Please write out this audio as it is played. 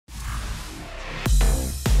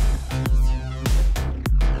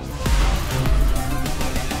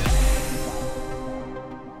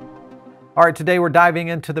All right, today we're diving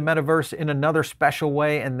into the metaverse in another special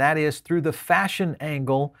way, and that is through the fashion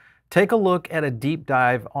angle. Take a look at a deep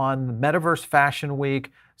dive on the Metaverse Fashion Week,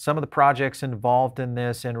 some of the projects involved in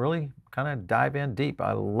this, and really kind of dive in deep.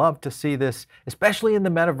 I love to see this, especially in the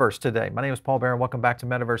metaverse today. My name is Paul Barron. Welcome back to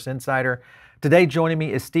Metaverse Insider. Today joining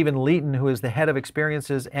me is Stephen Leaton, who is the head of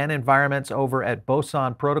experiences and environments over at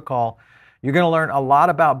Boson Protocol. You're going to learn a lot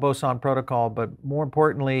about Boson Protocol, but more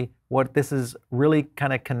importantly, what this is really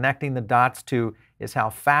kind of connecting the dots to is how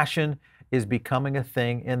fashion is becoming a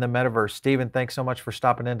thing in the metaverse. Stephen, thanks so much for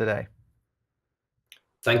stopping in today.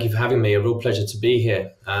 Thank you for having me. A real pleasure to be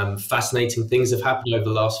here. Fascinating things have happened over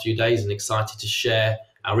the last few days and excited to share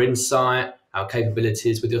our insight, our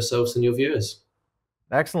capabilities with yourselves and your viewers.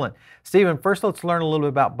 Excellent. Stephen, first let's learn a little bit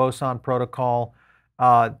about Boson Protocol.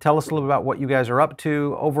 Tell us a little bit about what you guys are up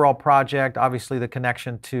to, overall project, obviously the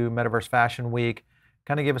connection to Metaverse Fashion Week.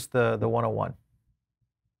 Kind of give us the 101.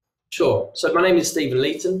 Sure. So my name is Stephen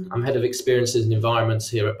Leaton. I'm head of experiences and environments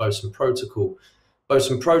here at Boson Protocol.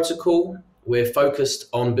 Boson Protocol, we're focused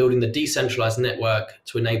on building the decentralized network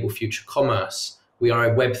to enable future commerce. We are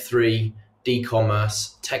a Web3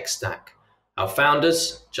 e-commerce tech stack. Our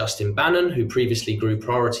founders, Justin Bannon, who previously grew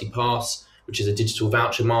Priority Pass, which is a digital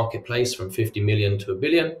voucher marketplace from 50 million to 1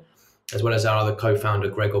 billion, as well as our other co-founder,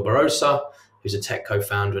 Gregor Barossa, who's a tech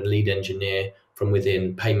co-founder and lead engineer from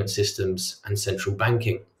within payment systems and central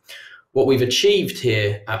banking. What we've achieved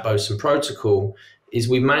here at Boson Protocol is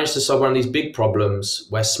we've managed to solve one of these big problems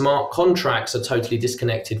where smart contracts are totally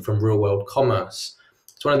disconnected from real world commerce.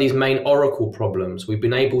 It's one of these main Oracle problems. We've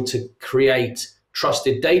been able to create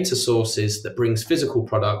trusted data sources that brings physical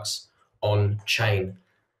products on chain.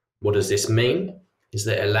 What does this mean? Is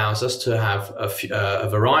that it allows us to have a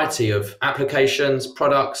variety of applications,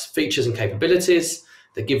 products, features, and capabilities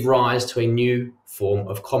that give rise to a new form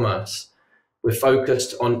of commerce. We're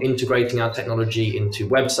focused on integrating our technology into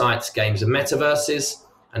websites, games, and metaverses.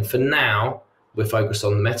 And for now, we're focused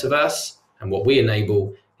on the metaverse, and what we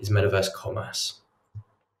enable is metaverse commerce.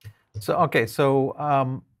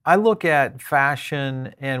 So I look at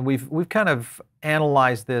fashion, and we've kind of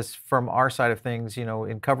analyzed this from our side of things, you know,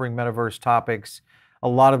 in covering metaverse topics. A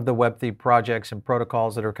lot of the Web3 projects and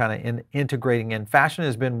protocols that are kind of integrating in. Fashion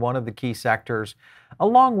has been one of the key sectors,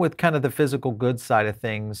 along with kind of the physical goods side of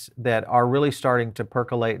things that are really starting to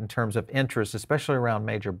percolate in terms of interest, especially around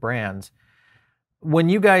major brands. When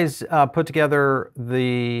you guys put together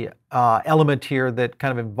the element here that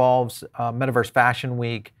kind of involves Metaverse Fashion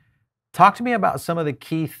Week, talk to me about some of the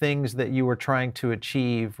key things that you were trying to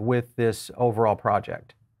achieve with this overall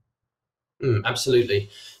project. Absolutely.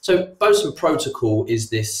 So Boson Protocol is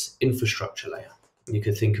this infrastructure layer. You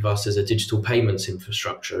could think of us as a digital payments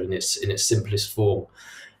infrastructure in its simplest form.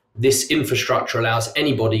 This infrastructure allows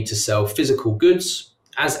anybody to sell physical goods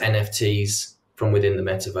as NFTs from within the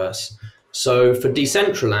metaverse. So for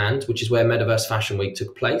Decentraland, which is where Metaverse Fashion Week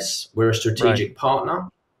took place, we're a strategic partner,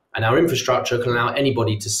 and our infrastructure can allow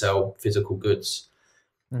anybody to sell physical goods.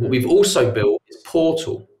 What we've also built is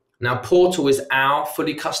Portal. Now, Portal is our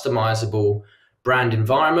fully customizable brand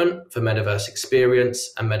environment for Metaverse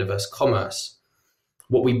experience and Metaverse commerce.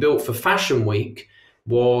 What we built for Fashion Week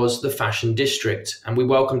was the Fashion District, and we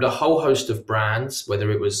welcomed a whole host of brands,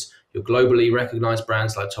 whether it was your globally recognized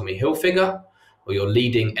brands like Tommy Hilfiger or your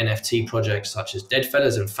leading NFT projects such as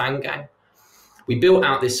Deadfellas and Fangang. We built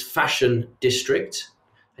out this Fashion District,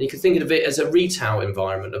 and you can think of it as a retail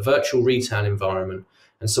environment, a virtual retail environment.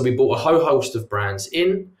 And so we brought a whole host of brands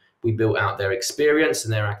in. We built out their experience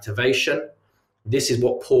and their activation. This is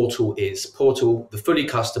what Portal is. Portal, the fully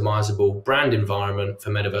customizable brand environment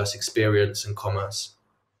for Metaverse experience and commerce.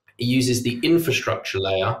 It uses the infrastructure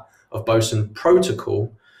layer of Boson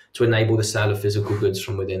Protocol to enable the sale of physical goods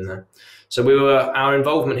from within there. So our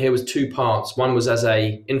involvement here was two parts. One was as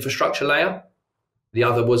a infrastructure layer. The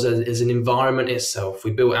other was as an environment itself.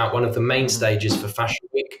 We built out one of the main stages for Fashion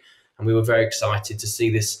Week, and we were very excited to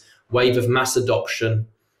see this wave of mass adoption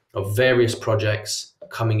of various projects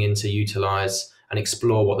coming in to utilize and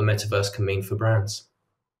explore what the metaverse can mean for brands.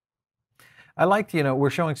 I liked, you know, we're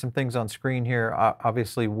showing some things on screen here,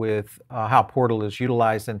 obviously with how Portal is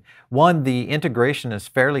utilized. And one, the integration is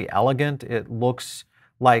fairly elegant. It looks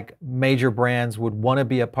like major brands would want to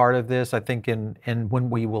be a part of this. I think in when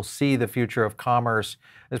we will see the future of commerce,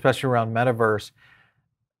 especially around metaverse.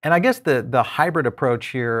 And I guess the hybrid approach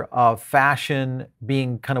here of fashion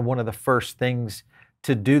being kind of one of the first things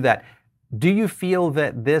to do that. Do you feel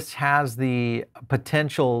that this has the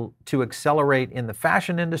potential to accelerate in the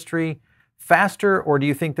fashion industry faster, or do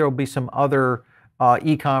you think there will be some other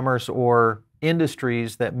e-commerce or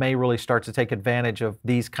industries that may really start to take advantage of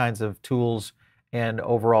these kinds of tools and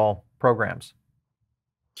overall programs?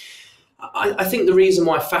 I think the reason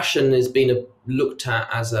why fashion has been looked at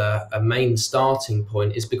as a main starting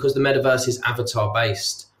point is because the metaverse is avatar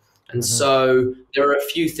based. And so there are a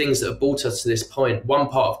few things that have brought us to this point. One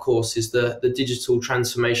part, of course, is the digital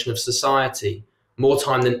transformation of society. More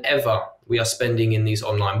time than ever, we are spending in these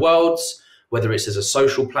online worlds, whether it's as a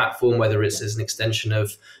social platform, whether it's as an extension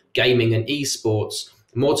of gaming and esports,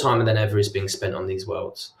 more time than ever is being spent on these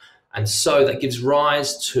worlds. And so that gives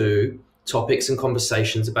rise to topics and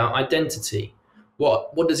conversations about identity.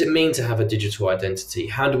 What does it mean to have a digital identity?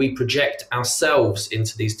 How do we project ourselves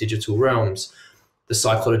into these digital realms? The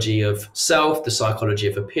psychology of self, the psychology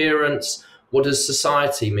of appearance. What does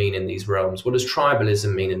society mean in these realms? What does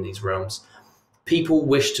tribalism mean in these realms? People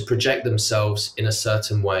wish to project themselves in a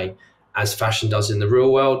certain way, as fashion does in the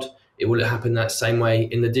real world. It will happen that same way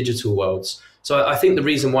in the digital worlds. So I think the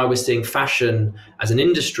reason why we're seeing fashion as an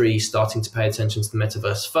industry starting to pay attention to the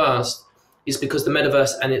metaverse first is because the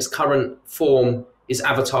metaverse and its current form is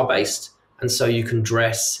avatar based. And so you can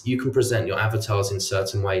dress, you can present your avatars in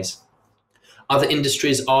certain ways. Other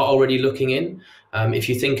industries are already looking in. If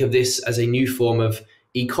you think of this as a new form of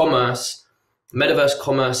e-commerce, metaverse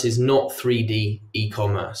commerce is not 3D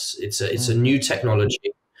e-commerce. It's a new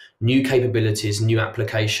technology, new capabilities, new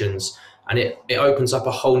applications, and it opens up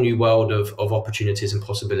a whole new world of opportunities and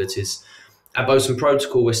possibilities. At Boson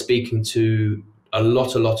Protocol, we're speaking to a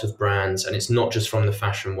lot of brands, and it's not just from the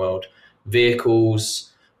fashion world.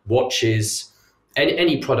 Vehicles, watches,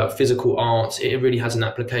 any product, physical art, it really has an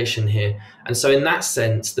application here. And so in that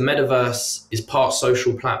sense, the metaverse is part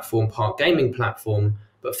social platform, part gaming platform,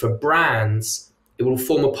 but for brands, it will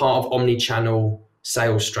form a part of omni-channel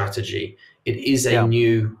sales strategy. It is a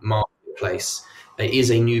new marketplace. It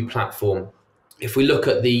is a new platform. If we look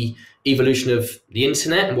at the evolution of the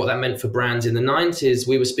internet and what that meant for brands in the 90s,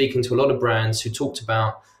 we were speaking to a lot of brands who talked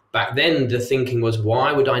about, back then the thinking was,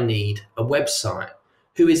 why would I need a website?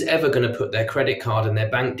 Who is ever going to put their credit card and their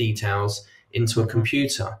bank details into a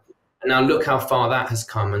computer? And now look how far that has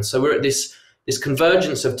come. And so we're at this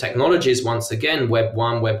convergence of technologies once again, Web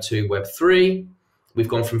 1, Web 2, Web 3. We've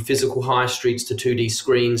gone from physical high streets to 2D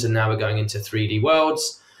screens, and now we're going into 3D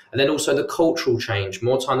worlds. And then also the cultural change,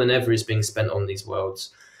 more time than ever is being spent on these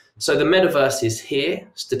worlds. So the metaverse is here.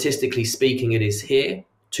 Statistically speaking, it is here.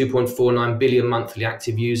 2.49 billion monthly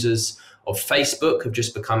active users of Facebook have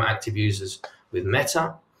just become active users with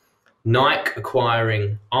Meta. Nike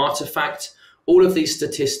acquiring Artifact. All of these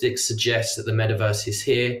statistics suggest that the metaverse is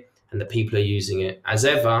here and that people are using it. As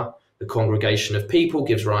ever, the congregation of people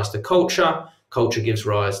gives rise to culture. Culture gives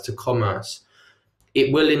rise to commerce.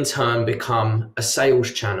 It will in turn become a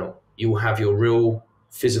sales channel. You will have your real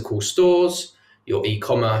physical stores, your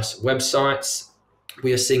e-commerce websites.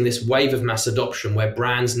 We are seeing this wave of mass adoption where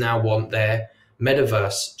brands now want their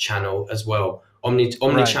metaverse channel as well.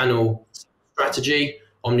 Omni-channel strategy,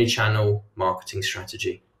 omni-channel marketing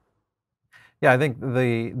strategy. Yeah, I think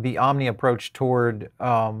the omni approach toward,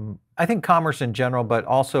 I think commerce in general, but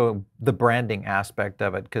also the branding aspect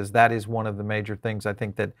of it, because that is one of the major things I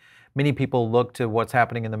think that many people look to what's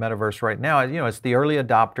happening in the metaverse right now. You know, it's the early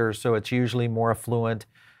adopters, so it's usually more affluent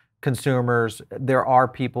consumers. There are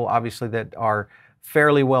people obviously that are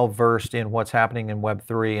fairly well versed in what's happening in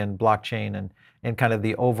Web3 and blockchain and kind of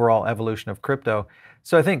the overall evolution of crypto.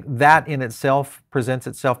 So I think that in itself presents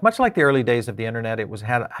itself, much like the early days of the internet, it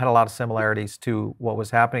had a lot of similarities to what was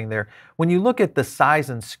happening there. When you look at the size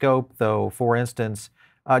and scope though, for instance,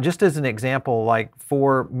 just as an example, like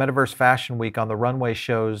for Metaverse Fashion Week on the runway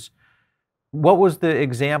shows, what was the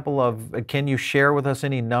example of, can you share with us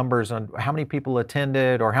any numbers on how many people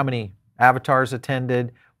attended or how many avatars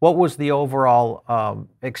attended? What was the overall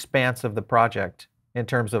expanse of the project in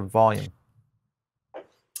terms of volume?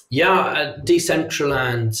 Yeah,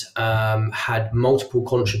 Decentraland had multiple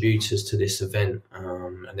contributors to this event,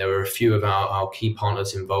 and there were a few of our key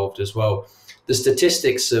partners involved as well. The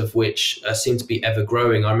statistics of which seem to be ever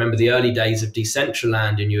growing. I remember the early days of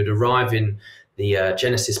Decentraland, and you would arrive in the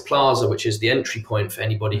Genesis Plaza, which is the entry point for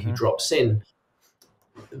anybody who drops in.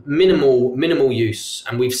 Minimal use,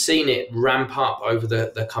 and we've seen it ramp up over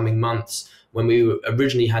the coming months. When we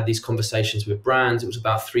originally had these conversations with brands, it was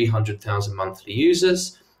about 300,000 monthly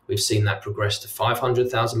users. We've seen that progress to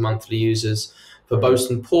 500,000 monthly users. For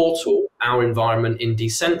Boson Portal, our environment in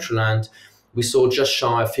Decentraland, we saw just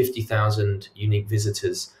shy of 50,000 unique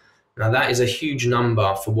visitors. Now that is a huge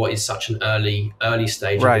number for what is such an early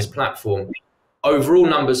stage of this platform. Overall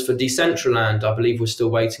numbers for Decentraland, I believe we're still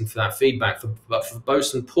waiting for that feedback. But for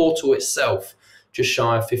Boson Portal itself, just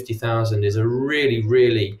shy of 50,000 is a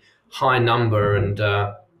really high number. And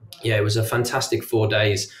yeah, it was a fantastic 4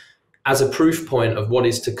 days. As a proof point of what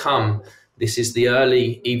is to come, this is the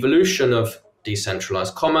early evolution of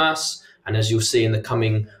decentralized commerce. And as you'll see in the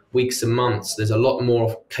coming weeks and months, there's a lot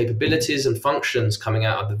more capabilities and functions coming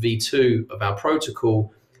out of the V2 of our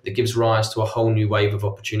protocol that gives rise to a whole new wave of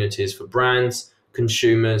opportunities for brands,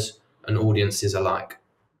 consumers, and audiences alike.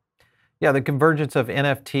 Yeah, the convergence of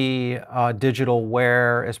NFT, digital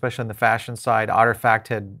wear, especially on the fashion side,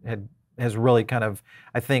 Artifact has really kind of,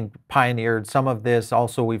 I think, pioneered some of this.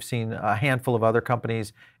 Also, we've seen a handful of other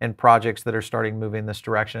companies and projects that are starting to move in this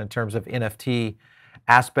direction in terms of NFT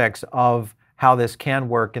aspects of how this can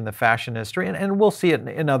work in the fashion industry. And we'll see it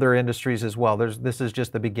in other industries as well. This is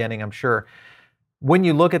just the beginning, I'm sure. When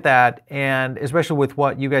you look at that, and especially with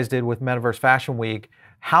what you guys did with Metaverse Fashion Week,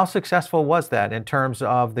 how successful was that in terms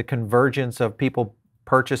of the convergence of people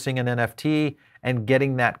purchasing an NFT and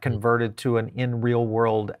getting that converted to an in real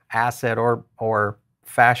world asset or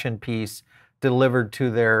fashion piece delivered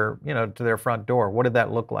to their, to their front door? What did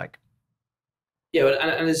that look like? Yeah,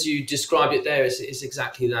 and as you described it there, it's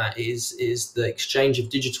exactly that. Is the exchange of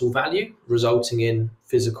digital value resulting in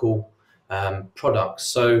physical products.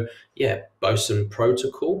 So yeah, Boson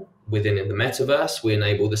Protocol within the metaverse, we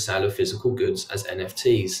enable the sale of physical goods as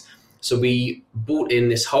NFTs. So we brought in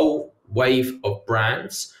this whole wave of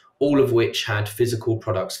brands, all of which had physical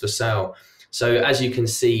products for sale. So as you can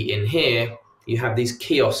see in here, you have these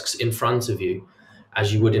kiosks in front of you.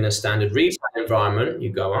 As you would in a standard retail environment, you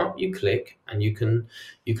go up, you click, and you can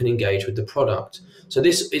engage with the product. So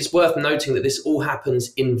this is worth noting that this all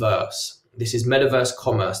happens inverse. This is metaverse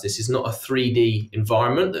commerce. This is not a 3D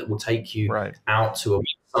environment that will take you out to a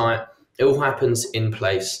website. It all happens in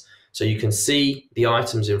place. So you can see the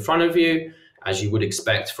items in front of you, as you would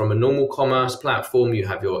expect from a normal commerce platform. You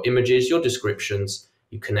have your images, your descriptions,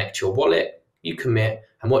 you connect your wallet, you commit,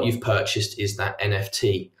 and what you've purchased is that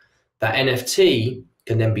NFT. That NFT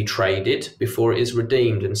can then be traded before it is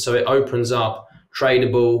redeemed. And so it opens up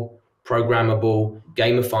tradable, programmable,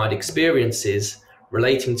 gamified experiences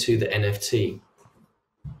relating to the NFT.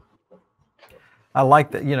 I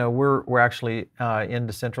like that. We're actually in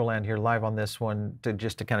Decentraland here live on this one to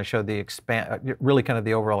kind of show the really kind of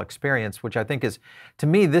the overall experience, which I think is, to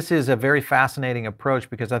me, this is a very fascinating approach,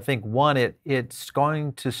 because I think it's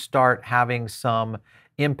going to start having some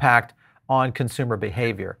impact on consumer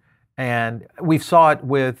behavior. And we saw it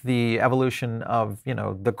with the evolution of,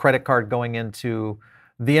 the credit card going into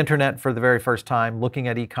the internet for the very first time, looking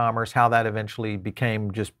at e-commerce, how that eventually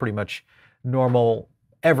became just pretty much normal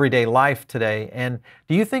everyday life today. And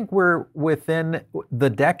do you think we're within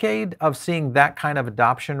the decade of seeing that kind of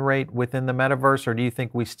adoption rate within the metaverse, or do you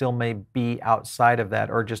think we still may be outside of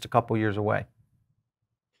that, or just a couple years away?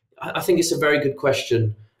 I think it's a very good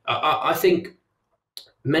question. I think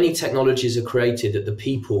many technologies are created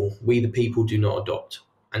that we the people do not adopt.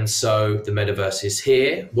 And so the metaverse is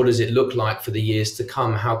here. What does it look like for the years to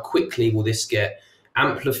come? How quickly will this get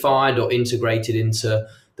amplified or integrated into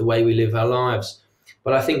the way we live our lives?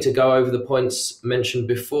 But I think, to go over the points mentioned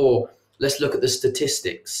before, let's look at the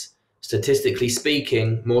statistics. Statistically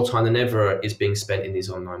speaking, more time than ever is being spent in these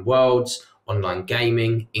online worlds. Online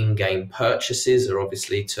gaming, in-game purchases are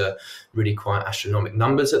obviously to really quite astronomical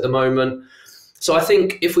numbers at the moment. So I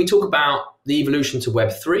think if we talk about the evolution to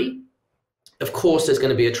Web3, of course, there's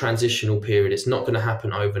going to be a transitional period. It's not going to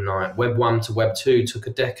happen overnight. Web 1 to Web 2 took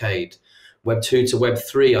a decade. Web 2 to Web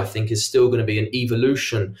 3, I think, is still going to be an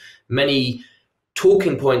evolution. Many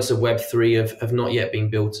talking points of Web 3 have not yet been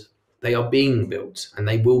built. They are being built, and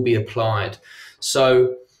they will be applied.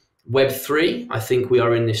 So Web 3, I think we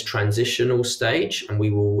are in this transitional stage, and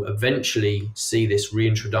we will eventually see this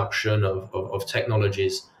reintroduction of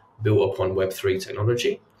technologies built upon Web 3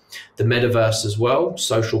 technology. The metaverse as well,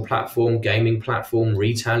 social platform, gaming platform,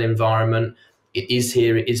 retail environment, it is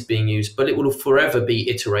here, it is being used, but it will forever be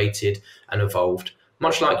iterated and evolved,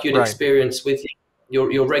 much like you'd experience with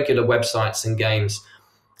your regular websites and games.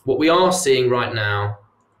 What we are seeing right now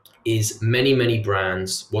is many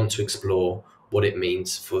brands want to explore what it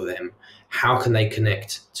means for them. How can they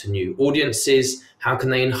connect to new audiences? How can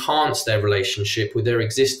they enhance their relationship with their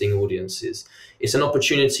existing audiences? It's an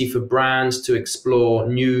opportunity for brands to explore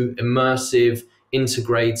new, immersive,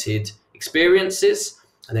 integrated experiences.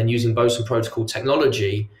 And then using Boson Protocol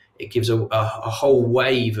technology, it gives a whole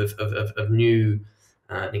wave of new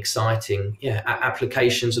and exciting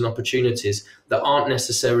applications and opportunities that aren't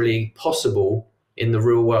necessarily possible in the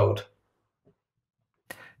real world.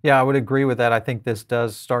 Yeah, I would agree with that. I think this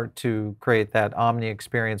does start to create that omni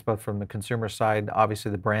experience, both from the consumer side, obviously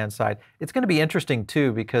the brand side. It's going to be interesting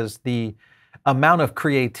too, because the amount of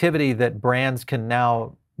creativity that brands can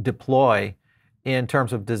now deploy in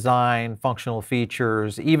terms of design, functional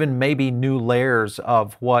features, even maybe new layers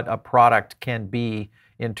of what a product can be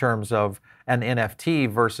in terms of an NFT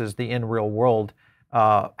versus the in real world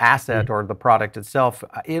asset or the product itself.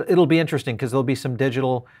 It'll be interesting because there'll be some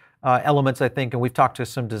digital elements, I think, and we've talked to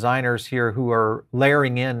some designers here who are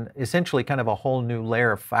layering in essentially kind of a whole new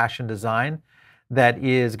layer of fashion design that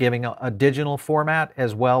is giving a digital format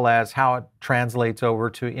as well as how it translates over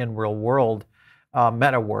to in real world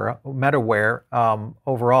metawear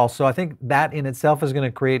overall. So I think that in itself is going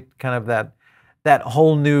to create kind of that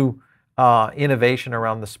whole new innovation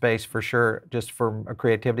around the space for sure, just from a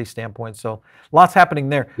creativity standpoint. So lots happening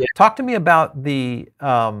there. Yeah. Talk to me about the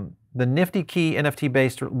NiftyKey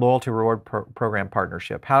NFT-based loyalty reward program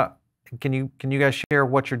partnership. How can you guys share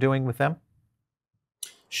what you're doing with them?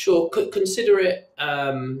 Sure. Consider it.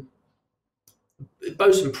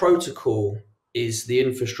 Boson Protocol is the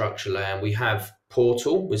infrastructure layer, and we have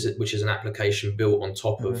Portal, which is an application built on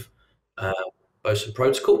top of Boson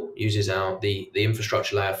Protocol, uses the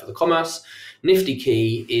infrastructure layer for the commerce.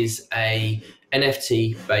 NiftyKey is a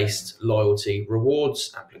NFT-based loyalty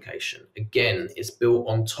rewards application. Again, it's built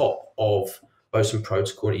on top of Boson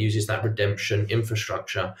Protocol, and it uses that redemption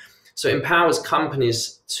infrastructure. So it empowers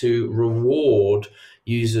companies to reward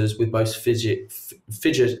users with both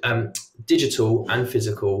digital and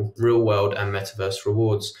physical, real world and metaverse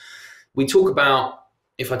rewards. We talk about,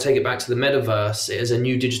 if I take it back to the metaverse, it is a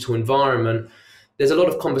new digital environment. There's a lot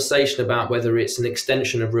of conversation about whether it's an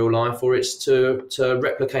extension of real life or it's to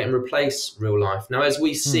replicate and replace real life. Now, as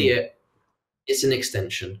we see it, it's an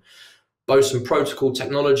extension. Boson Protocol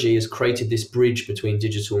technology has created this bridge between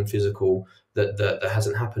digital and physical that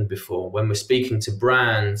hasn't happened before. When we're speaking to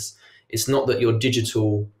brands, it's not that your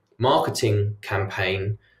digital marketing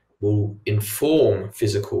campaign will inform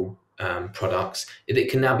physical products.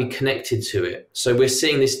 It can now be connected to it. So we're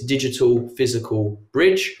seeing this digital physical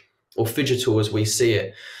bridge, or phygital as we see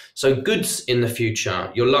it. So goods in the future,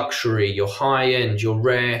 your luxury, your high end, your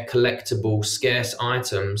rare, collectible, scarce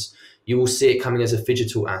items, you will see it coming as a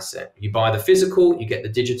phygital asset. You buy the physical, you get the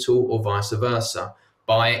digital, or vice versa.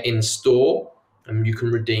 Buy it in store, and you can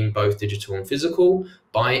redeem both digital and physical.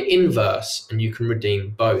 Buy it inverse, and you can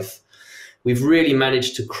redeem both. We've really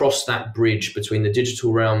managed to cross that bridge between the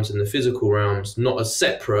digital realms and the physical realms, not as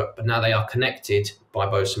separate, but now they are connected by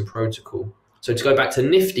Boson Protocol. So to go back to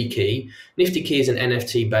NiftyKey, NiftyKey is an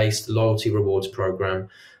NFT-based loyalty rewards program,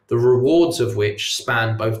 the rewards of which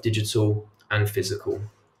span both digital and physical.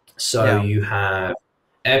 So you have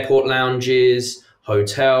airport lounges,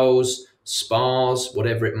 hotels, spas,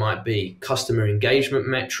 whatever it might be, customer engagement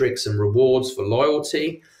metrics and rewards for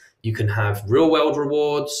loyalty. You can have real world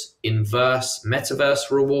rewards, inverse,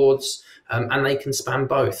 metaverse rewards, and they can span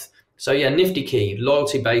both. So yeah, NiftyKey,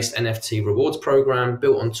 loyalty-based NFT rewards program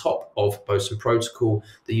built on top of Boson Protocol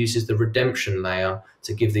that uses the redemption layer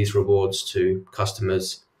to give these rewards to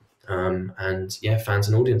customers and yeah, fans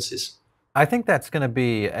and audiences. I think that's going to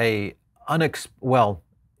be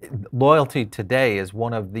loyalty today is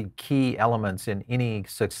one of the key elements in any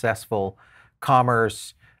successful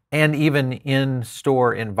commerce and even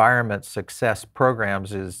in-store environment success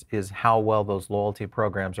programs is how well those loyalty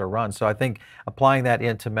programs are run. So I think applying that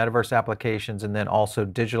into metaverse applications and then also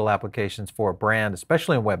digital applications for a brand,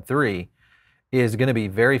 especially in Web3, is going to be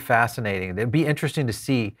very fascinating. It'd be interesting to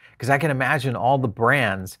see, because I can imagine all the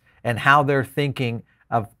brands and how they're thinking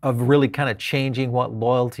of really kind of changing what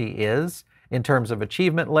loyalty is in terms of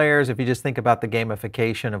achievement layers. If you just think about the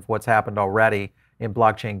gamification of what's happened already in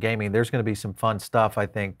blockchain gaming, there's going to be some fun stuff, I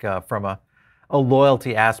think, from a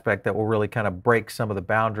loyalty aspect that will really kind of break some of the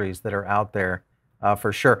boundaries that are out there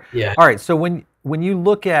for sure. Yeah. All right, so when you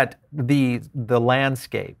look at the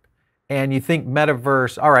landscape and you think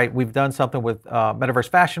metaverse, all right, we've done something with Metaverse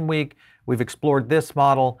Fashion Week, we've explored this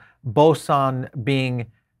model, Boson being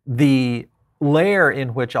the layer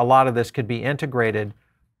in which a lot of this could be integrated.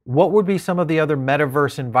 What would be some of the other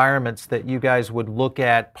metaverse environments that you guys would look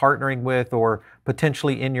at partnering with or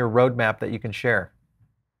potentially in your roadmap that you can share?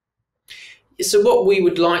 So what we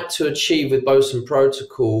would like to achieve with Boson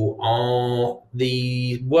Protocol are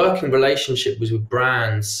the working relationship with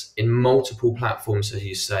brands in multiple platforms, as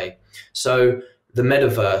you say. So the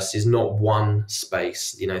metaverse is not one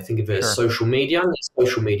space. You know, think of it as social media. There's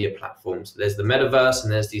social media platforms. There's the metaverse,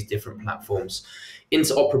 and there's these different platforms.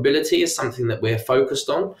 Interoperability is something that we're focused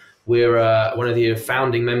on. We're one of the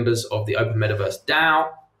founding members of the Open Metaverse DAO.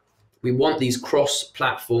 We want these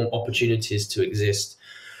cross-platform opportunities to exist.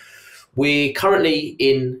 We're currently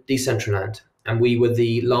in Decentraland, and we were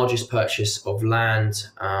the largest purchase of land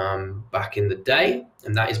back in the day,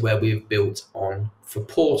 and that is where we've built on for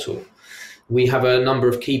Portal. We have a number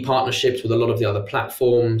of key partnerships with a lot of the other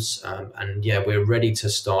platforms, and yeah, we're ready to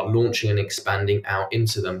start launching and expanding out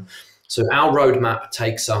into them. So our roadmap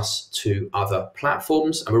takes us to other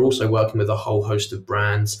platforms, and we're also working with a whole host of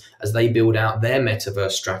brands as they build out their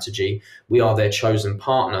metaverse strategy. We are their chosen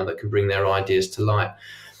partner that can bring their ideas to light.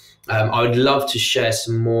 I would love to share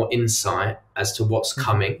some more insight as to what's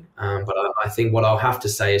coming, but I think what I'll have to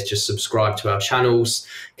say is just subscribe to our channels,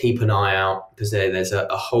 keep an eye out, because there's a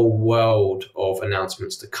whole world of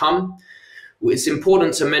announcements to come. It's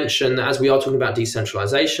important to mention that as we are talking about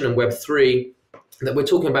decentralization and Web3, that we're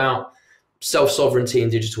talking about self-sovereignty in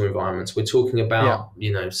digital environments. We're talking about,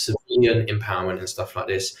 civilian empowerment and stuff like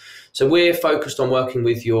this. So we're focused on working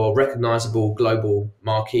with your recognizable global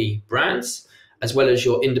marquee brands, as well as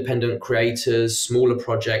your independent creators, smaller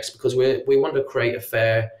projects, because we want to create a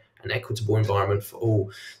fair and equitable environment for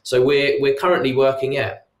all. So we're currently working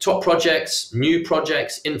at top projects, new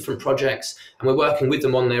projects, infant projects, and we're working with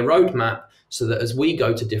them on their roadmap so that as we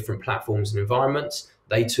go to different platforms and environments,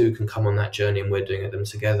 they too can come on that journey, and we're doing them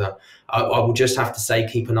together. I will just have to say,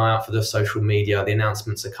 keep an eye out for the social media. The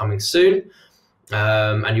announcements are coming soon.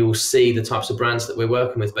 And you will see the types of brands that we're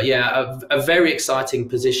working with. But yeah, a very exciting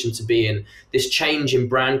position to be in, this change in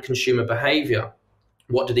brand consumer behavior.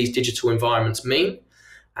 What do these digital environments mean?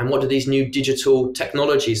 And what do these new digital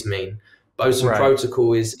technologies mean? Boson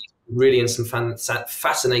Protocol is really in some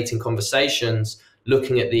fascinating conversations,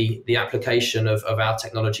 looking at the application of our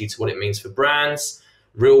technology to what it means for brands,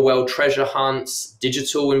 real world treasure hunts,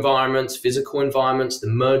 digital environments, physical environments, the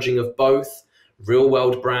merging of both. Real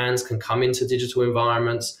world brands can come into digital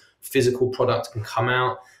environments, physical products can come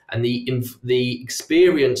out, and the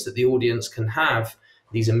experience that the audience can have,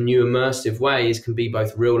 these new immersive ways, can be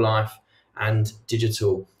both real life and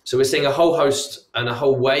digital. So we're seeing a whole host and a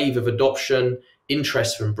whole wave of adoption,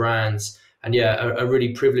 interest from brands, and yeah, a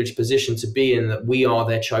really privileged position to be in, that we are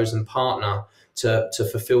their chosen partner to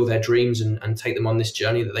fulfill their dreams and take them on this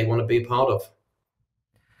journey that they want to be a part of.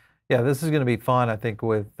 Yeah, this is going to be fun, I think,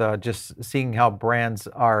 with just seeing how brands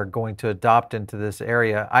are going to adopt into this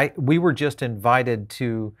area. We were just invited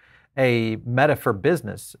to a Meta for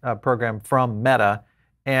Business program from Meta,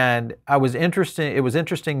 and it was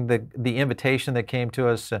interesting the invitation that came to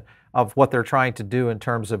us of what they're trying to do in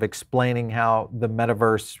terms of explaining how the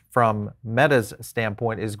metaverse from Meta's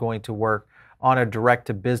standpoint is going to work on a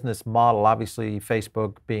direct-to-business model. Obviously,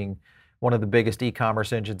 Facebook being one of the biggest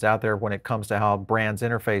e-commerce engines out there when it comes to how brands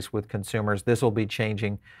interface with consumers. This will be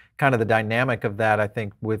changing kind of the dynamic of that, I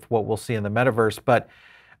think, with what we'll see in the metaverse. But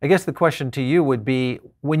I guess the question to you would be,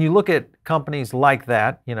 when you look at companies like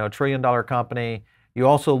that, $1 trillion company, you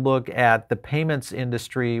also look at the payments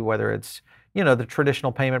industry, whether it's, the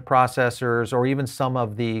traditional payment processors or even some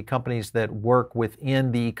of the companies that work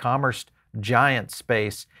within the e-commerce giant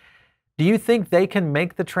space. Do you think they can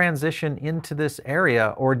make the transition into this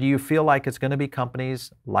area, or do you feel like it's going to be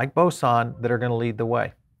companies like Boson that are going to lead the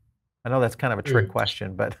way? I know that's kind of a trick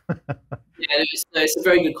question, but yeah, it's a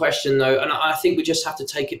very good question, though, and I think we just have to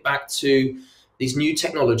take it back to these new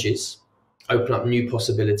technologies open up new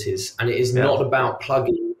possibilities, and it is not about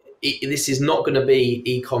plugging. This is not going to be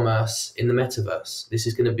e-commerce in the metaverse. This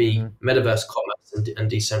is going to be metaverse commerce and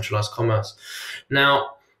decentralized commerce.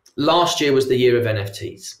 Now, last year was the year of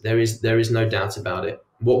NFTs. There is no doubt about it.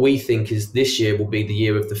 What we think is this year will be the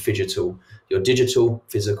year of the phygital, your digital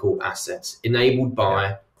physical assets enabled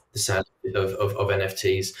by the sale of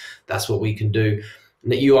NFTs. That's what we can do.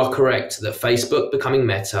 You are correct that Facebook becoming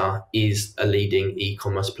Meta is a leading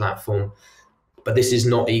e-commerce platform, but this is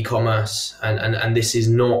not e-commerce, and this is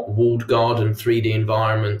not walled garden 3D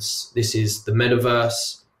environments. This is the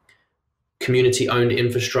metaverse, community-owned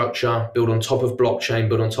infrastructure built on top of blockchain,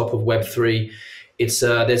 built on top of Web3.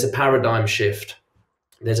 There's a paradigm shift,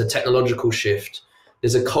 there's a technological shift,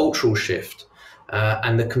 there's a cultural shift,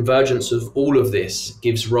 and the convergence of all of this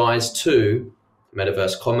gives rise to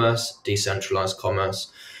metaverse commerce, decentralized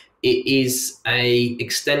commerce. It is an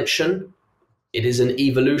extension, it is an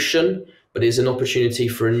evolution, but it's an opportunity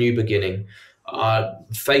for a new beginning.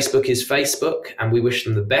 Facebook is Facebook, and we wish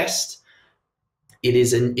them the best. It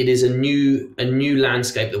is a new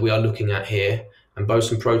landscape that we are looking at here, and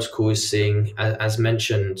Boson Protocol is seeing, as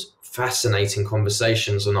mentioned, fascinating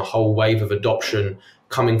conversations on a whole wave of adoption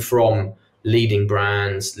coming from leading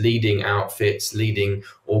brands, leading outfits, leading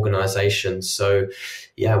organizations. So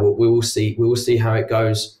yeah, we will see how it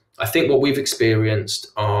goes. I think what we've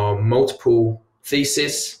experienced are multiple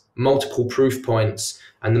theses, multiple proof points,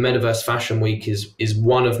 and the Metaverse Fashion Week is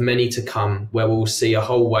one of many to come, where we'll see a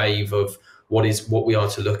whole wave of what we are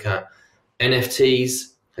to look at.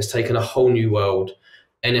 NFTs has taken a whole new world.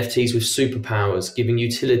 NFTs with superpowers, giving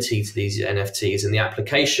utility to these NFTs, and the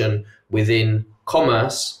application within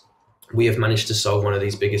commerce, we have managed to solve one of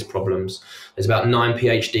these biggest problems. There's about 9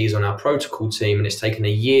 PhDs on our protocol team, and it's taken a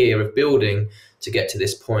year of building to get to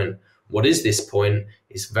this point. What is this point?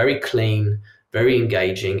 It's very clean, very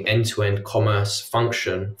engaging, end-to-end commerce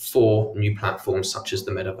function for new platforms such as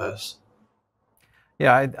the Metaverse.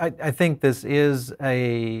 Yeah, I think this is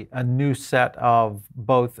a new set of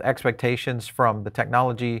both expectations from the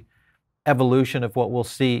technology evolution of what we'll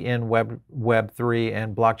see in Web3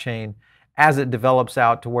 and blockchain as it develops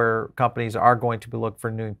out to where companies are going to be looking for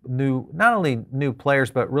new, not only new players,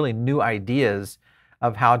 but really new ideas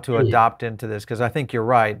of how to adopt into this. Because I think you're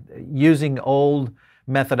right, using old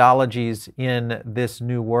methodologies in this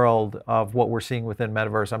new world of what we're seeing within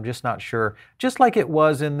Metaverse, I'm just not sure. Just like it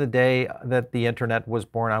was in the day that the internet was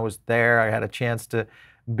born, I was there, I had a chance to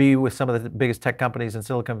be with some of the biggest tech companies in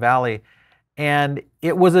Silicon Valley, and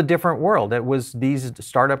it was a different world. It was these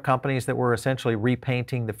startup companies that were essentially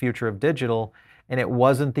repainting the future of digital, and it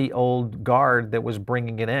wasn't the old guard that was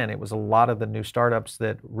bringing it in. It was a lot of the new startups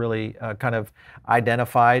that really kind of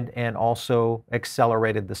identified and also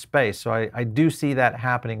accelerated the space. So I do see that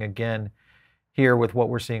happening again here with what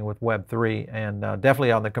we're seeing with Web3 and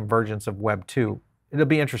definitely on the convergence of Web2. It'll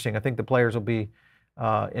be interesting. I think the players will be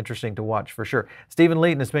interesting to watch for sure. Stephen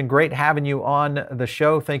Leaton, it's been great having you on the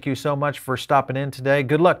show. Thank you so much for stopping in today.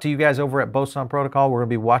 Good luck to you guys over at Boson Protocol. We're going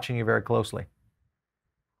to be watching you very closely.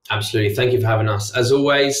 Absolutely. Thank you for having us. As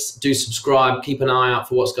always, do subscribe, keep an eye out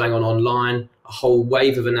for what's going on online, a whole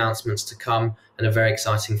wave of announcements to come, and a very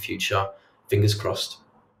exciting future. Fingers crossed.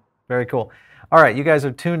 Very cool. All right, you guys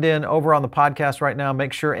are tuned in over on the podcast right now.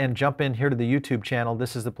 Make sure and jump in here to the YouTube channel.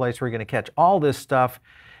 This is the place where you're going to catch all this stuff.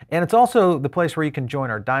 And it's also the place where you can join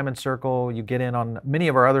our Diamond Circle. You get in on many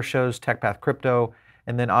of our other shows, TechPath Crypto,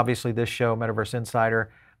 and then obviously this show, Metaverse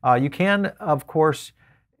Insider. You can, of course,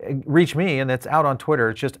 reach me, and it's out on Twitter.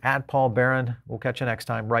 It's just @Paul Barron. We'll catch you next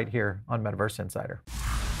time right here on Metaverse Insider.